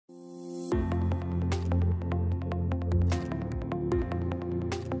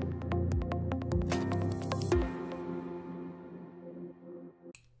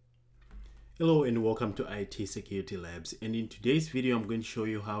Hello and welcome to IT Security Labs, and in today's video I'm going to show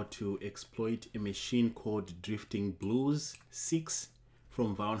you how to exploit a machine called Driftingblues 6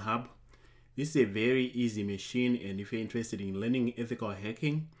 from vulnhub. This is a very easy machine, and if you're interested in learning ethical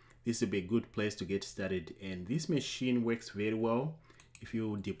hacking, this will be a good place to get started. And this machine works very well if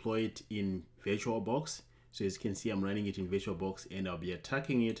you deploy it in VirtualBox. So as you can see, I'm running it in VirtualBox and I'll be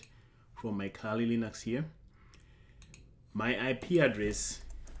attacking it from my Kali Linux here. My IP address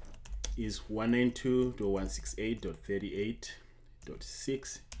is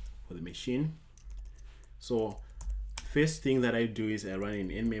 192.168.38.6 for the machine. So first thing that I do is I run an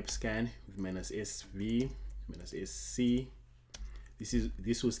nmap scan with -sv -sc.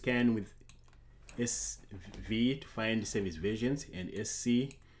 This will scan with SV to find service versions and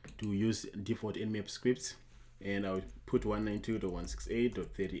SC to use default nmap scripts, and I'll put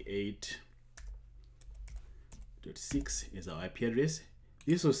 192.168.38.6 as our IP address.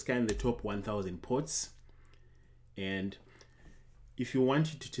 This will scan the top 1000 ports, and if you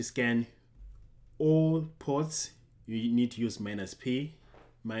want it to scan all ports, you need to use -p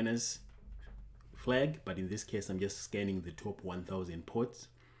flag, but in this case I'm just scanning the top 1000 ports.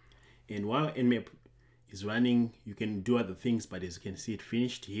 And while nmap is running, you can do other things, but as you can see, it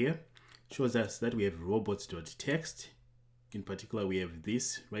finished here. It shows us that we have robots.txt. In particular, we have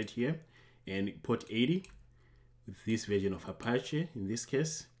this right here, and port 80 with this version of Apache in this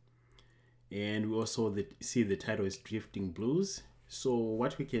case. And we also see the title is Driftingblues. So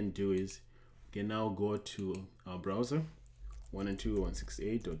what we can do is we can now go to our browser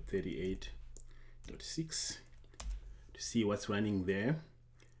 192.168.38.6 to see what's running there.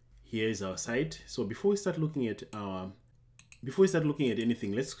 Here is our site. So before we start looking at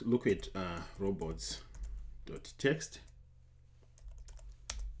anything, let's look at robots.txt.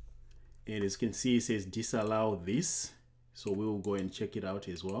 And as you can see, it says disallow this, so we will go and check it out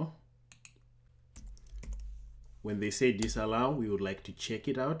as well. When they say disallow, we would like to check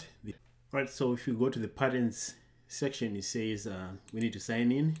it out. Right, so if you go to the patterns section, it says we need to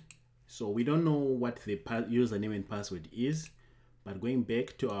sign in. So we don't know what the username and password is, but going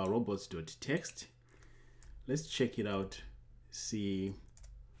back to our robots.txt, let's check it out. See,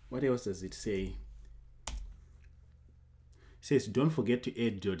 what else does it say? It says don't forget to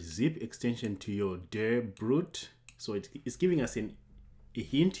add .zip extension to your dir brute. So it's giving us a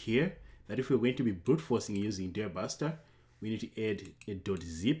hint here that if we're going to be brute forcing using dir buster, we need to add a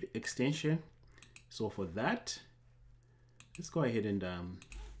 .zip extension. So for that, let's go ahead and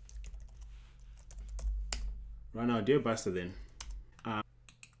run our dir buster then,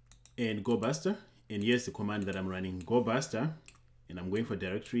 and go buster. And here's the command that I'm running, go buster, and I'm going for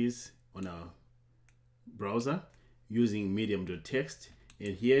directories on our browser using medium.txt,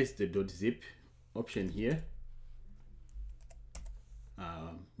 and here is the .zip option here.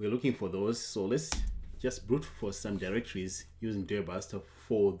 We're looking for those, so let's just brute force some directories using dir buster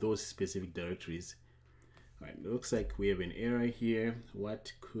for those specific directories. All right, looks like we have an error here.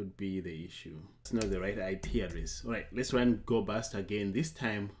 What could be the issue? It's not the right IP address. All right, let's run go buster again, this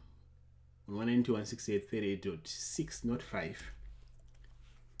time on 192.168.38.6, not 5.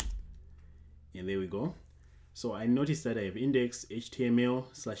 And there we go. So I noticed that I have index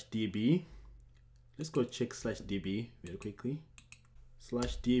html/db. Let's go check /db very quickly.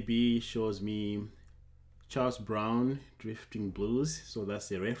 /db shows me Charles Brown Driftingblues, so that's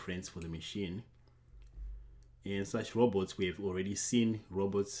the reference for the machine. And /robots, we have already seen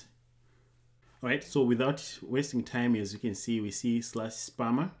robots. All right, so without wasting time, as you can see, we see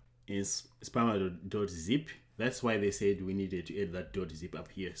 /spammer and spammer.zip. That's why they said we needed to add that .zip up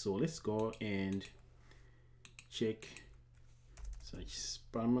here. So let's go and check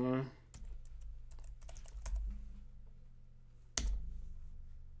 /spammer.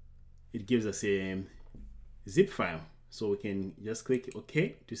 It gives us a zip file, so we can just click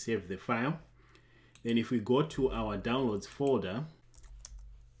OK to save the file. Then if we go to our downloads folder,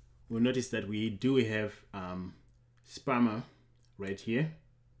 we'll notice that we do have spammer right here.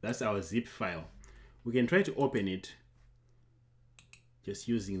 That's our zip file. We can try to open it just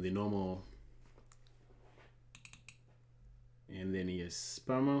using the normal, and then yes,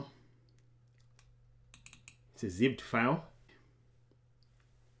 spammer. It's a zipped file.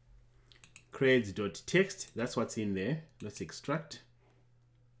 Creds.txt, that's what's in there. Let's extract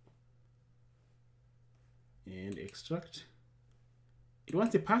and extract. It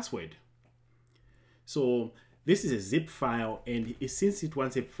wants a password. So this is a zip file, and since it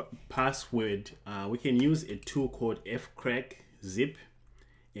wants a password, we can use a tool called fcrackzip,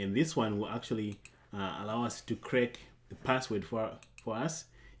 and this one will actually allow us to crack the password for us.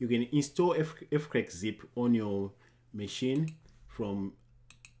 You can install fcrackzip on your machine from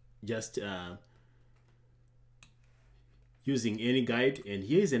just using any guide. And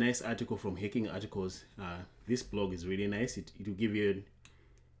here is a nice article from Hacking Articles. This blog is really nice. It will give you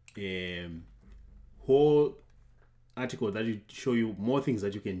a whole article that will show you more things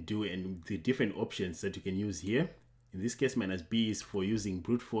that you can do and the different options that you can use here. In this case, -B is for using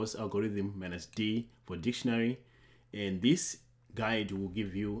brute force algorithm, -D for dictionary, and this guide will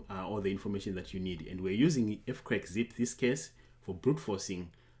give you all the information that you need. And we're using fcrackzip this case for brute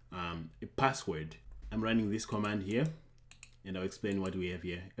forcing a password. I'm running this command here, and I'll explain what we have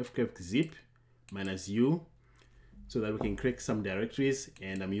here. fcrackzip -u, so that we can crack some directories.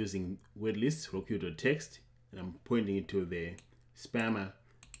 And I'm using word list roku.txt, and I'm pointing it to the spammer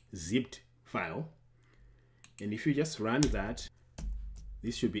zipped file. And if you just run that,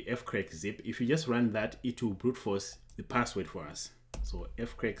 this should be fcrackzip. If you just run that, it will brute force the password for us. So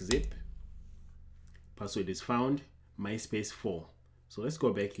fcrackzip, password is found, MySpace 4. So let's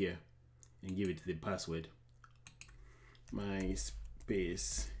go back here and give it the password,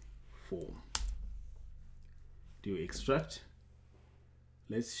 MySpace 4. Do extract.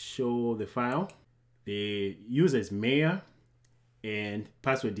 Let's show the file. The user is Mayor and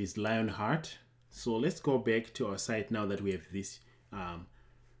password is Lionheart. So let's go back to our site now that we have this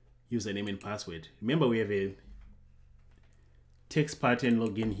username and password. Remember, we have a text pattern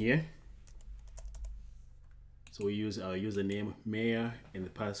login here. So we use our username Mayor and the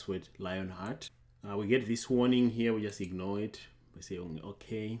password Lionheart. We get this warning here. We just ignore it by saying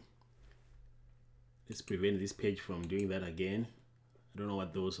okay. Let's prevent this page from doing that again. I don't know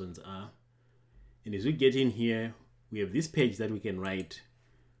what those ones are. And as we get in here, we have this page that we can write.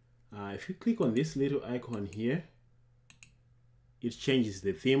 If you click on this little icon here, it changes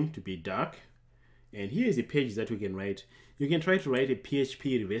the theme to be dark. And here is a page that we can write. You can try to write a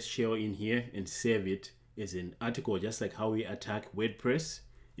PHP reverse shell in here and save it as an article, just like how we attack WordPress,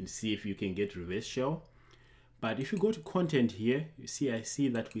 and see if you can get reverse shell. But if you go to content here, you see, I see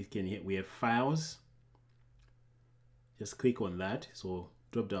that we have files. Just click on that. So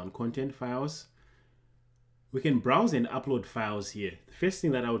drop down content, files. We can browse and upload files here. The first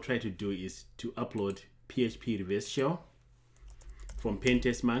thing that I will try to do is to upload PHP reverse shell from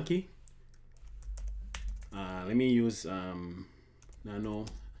Pentest Monkey. Let me use Nano.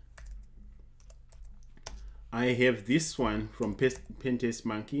 I have this one from Pentest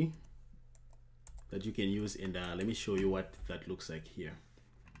Monkey that you can use, and let me show you what that looks like here.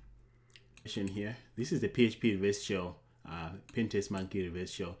 Here, this is the PHP reverse shell, Pentest Monkey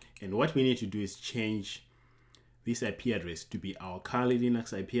reverse shell, and what we need to do is change this IP address to be our Kali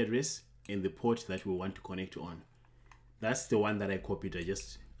Linux IP address and the port that we want to connect on. That's the one that I copied. I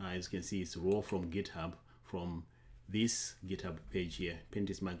just, as you can see, it's raw from GitHub, from this GitHub page here,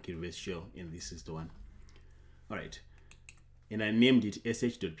 Pentest Monkey reverse shell, and this is the one. All right, and I named it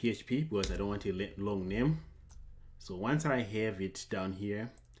sh.php because I don't want a long name. So once I have it down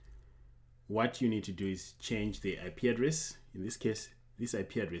here, what you need to do is change the IP address. In this case, this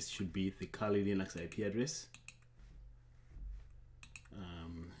IP address should be the Kali Linux IP address.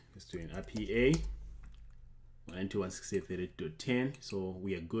 Let's do an RPA 192.168.10. So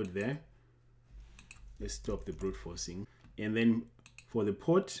we are good there. Let's stop the brute forcing. And then for the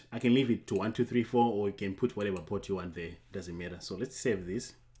port, I can leave it to 1234, or you can put whatever port you want there. Doesn't matter. So let's save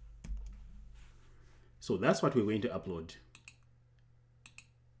this. So that's what we're going to upload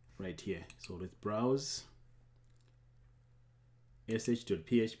right here. So let's browse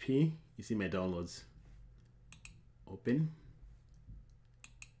sh.php. You see my downloads. Open,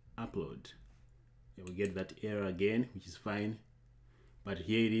 upload. And we get that error again, which is fine. But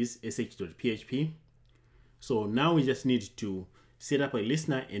here it is, sh.php. So now we just need to set up a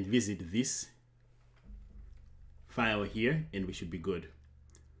listener and visit this file here, and we should be good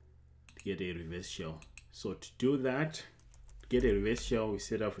to get a reverse shell. So to do that, to get a reverse shell, we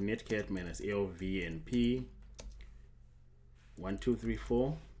set up netcat -lvnp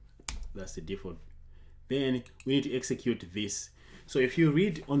 1234. That's the default. Then we need to execute this. So if you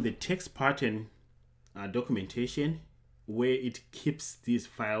read on the text pattern documentation where it keeps these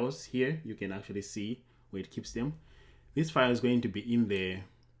files here, you can actually see where it keeps them. This file is going to be in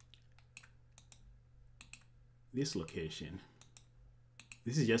this location.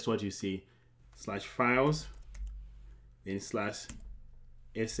 This is just what you see, /files, then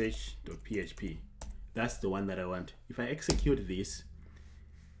 /sh.php. That's the one that I want. If I execute this,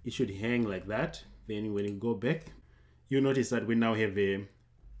 it should hang like that. Then when you go back, you notice that we now have a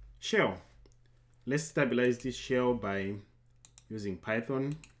shell. Let's stabilize this shell by using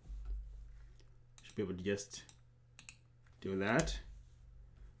Python. Should be able to just do that.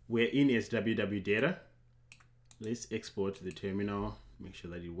 We're in as www data. Let's export the terminal make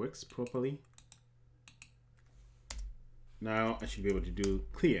sure that it works properly. Now I should be able to do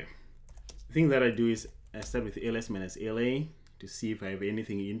clear. The thing that I do is I start with ls-la to see if I have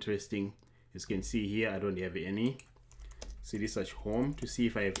anything interesting. As you can see here, I don't have any. Cd search home to see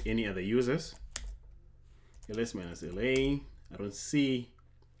if I have any other users. ls-la, I don't see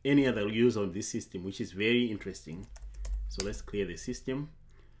any other user on this system, which is very interesting. So let's clear the system.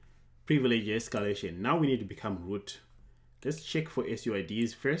 Privilege escalation. Now we need to become root. Let's check for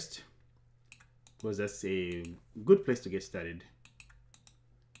SUIDs first, because that's a good place to get started.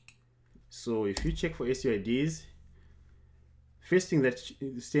 So if you check for SUIDs, first thing that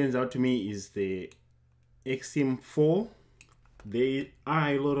stands out to me is the XIM4. There are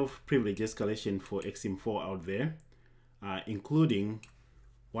a lot of privilege escalation for XIM4 out there, including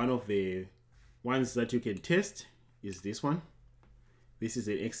one of the ones that you can test is this one. This is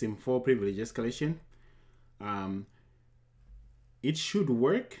an XIM4 privilege escalation. It should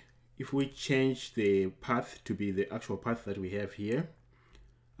work if we change the path to be the actual path that we have here.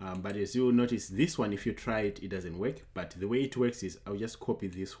 But as you'll notice, this one, if you try it, it doesn't work. But the way it works is I'll just copy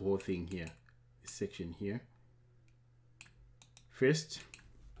this whole thing here, this section here first,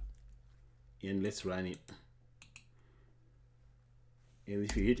 and let's run it. And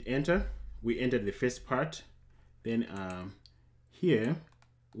if you hit enter, we entered the first part. Then here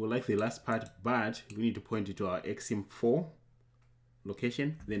we'll like the last part, but we need to point it to our XIM4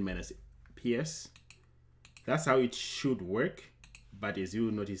 location, then minus PS. That's how it should work. But as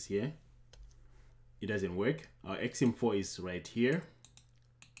you notice here, it doesn't work. Our XIM4 is right here.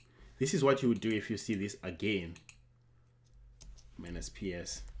 This is what you would do if you see this again. Minus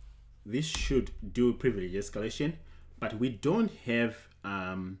PS. This should do privilege escalation, but we don't have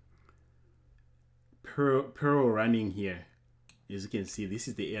Perl running here. As you can see, this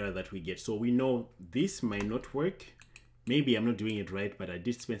is the error that we get. So we know this might not work. Maybe I'm not doing it right, but I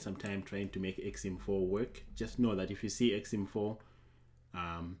did spend some time trying to make XIM4 work. Just know that if you see XIM4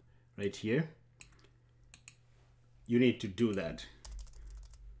 right here, you need to do that.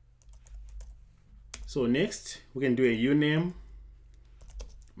 So next we can do a uname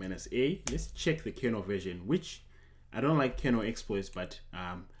minus a. Let's check the kernel version, which I don't like kernel exploits, but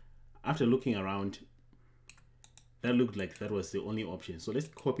after looking around, that looked like that was the only option. So let's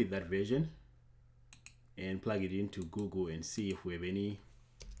copy that version and plug it into Google and see if we have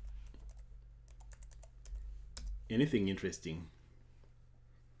anything interesting.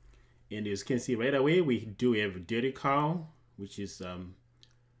 And as you can see right away, we do have dirty cow, which is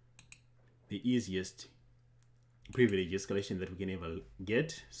the easiest privilege escalation that we can ever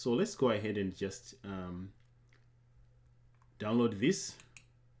get. So let's go ahead and just download this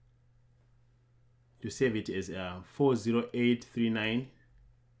to save it as 40839.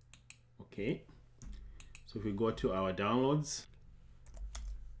 Okay, so if we go to our downloads,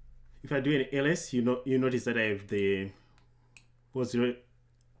 if I do an ls, you notice that I have the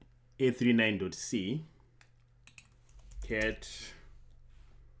 40839.c cat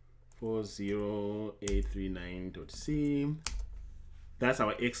 40839.c. That's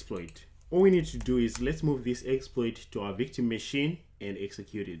our exploit. All we need to do is let's move this exploit to our victim machine and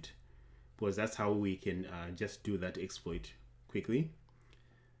execute it, because that's how we can just do that exploit quickly.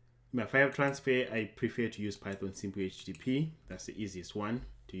 My file transfer, I prefer to use Python simple HTTP. That's the easiest one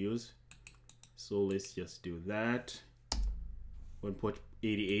to use. So let's just do that. On port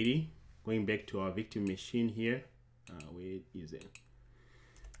 8080, going back to our victim machine here. Where is it?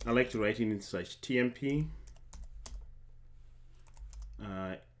 I like to write it in /tmp.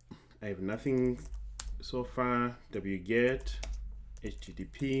 I have nothing so far. wget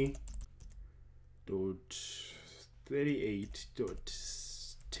http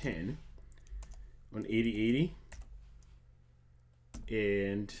 .38.10 on 8080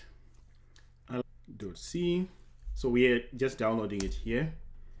 and .c. So we are just downloading it here,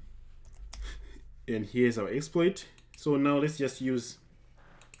 and here's our exploit. So now let's just use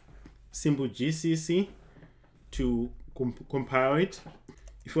simple GCC to compile it.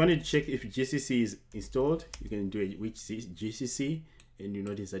 If you want to check if GCC is installed, you can do a which GCC, and you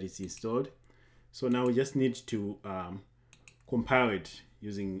notice that it's installed. So now we just need to compile it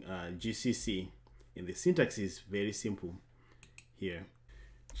using GCC, and the syntax is very simple here.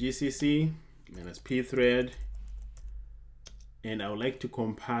 GCC minus pthread, and I would like to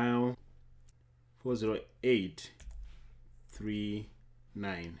compile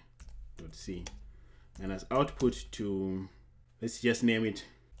 40839.c, and as output to, let's just name it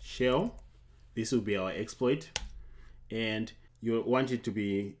shell. This will be our exploit, and you want it to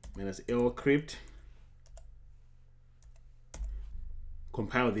be -lcrypt.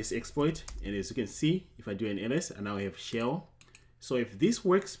 Compile this exploit, and as you can see, if I do an ls, I now have shell. So if this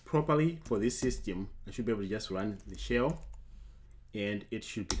works properly for this system, I should be able to just run the shell, and it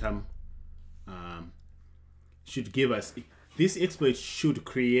should become should give us, this exploit should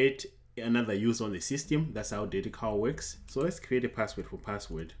create another user on the system. That's how dirty cow works. So let's create a password for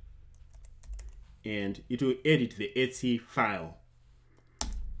password, and it will edit the etc file.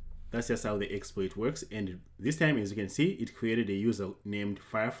 That's just how the exploit works. And this time, as you can see, it created a user named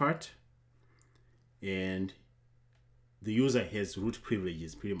Firefart, and the user has root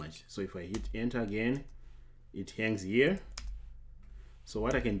privileges pretty much. So if I hit enter again, it hangs here. So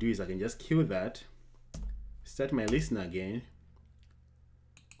what I can do is I can just kill that, start my listener again,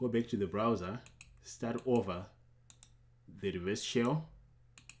 go back to the browser, start over the reverse shell,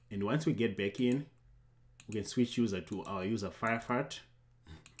 and once we get back in, we can switch user to our user Firefart,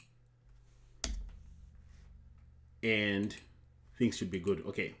 and things should be good.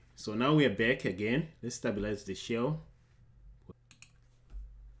 Okay, so now we are back again. Let's stabilize the shell.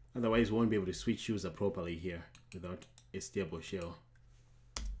 Otherwise, we won't be able to switch user properly here without a stable shell.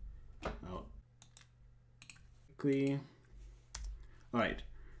 Now, quickly. All right,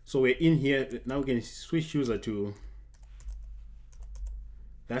 so we're in here. Now we can switch user to,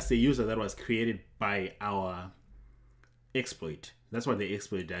 that's the user that was created by our exploit. That's what the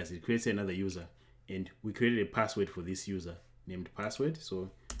exploit does. It creates another user, and we created a password for this user named password. So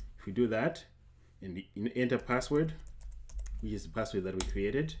if we do that and enter password, which is the password that we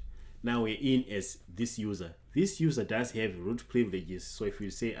created, now we're in as this user. This user does have root privileges. So if you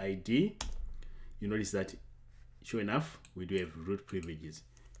say ID, you notice that sure enough, we do have root privileges.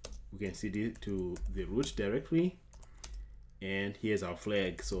 We can see to the root directly, and here's our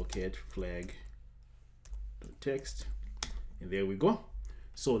flag. So cat flag text, and there we go.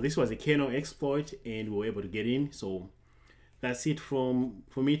 So this was a kernel exploit, and we were able to get in. So that's it for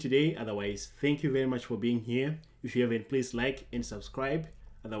me today. Otherwise, thank you very much for being here. If you haven't, please like and subscribe.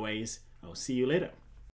 Otherwise, I'll see you later.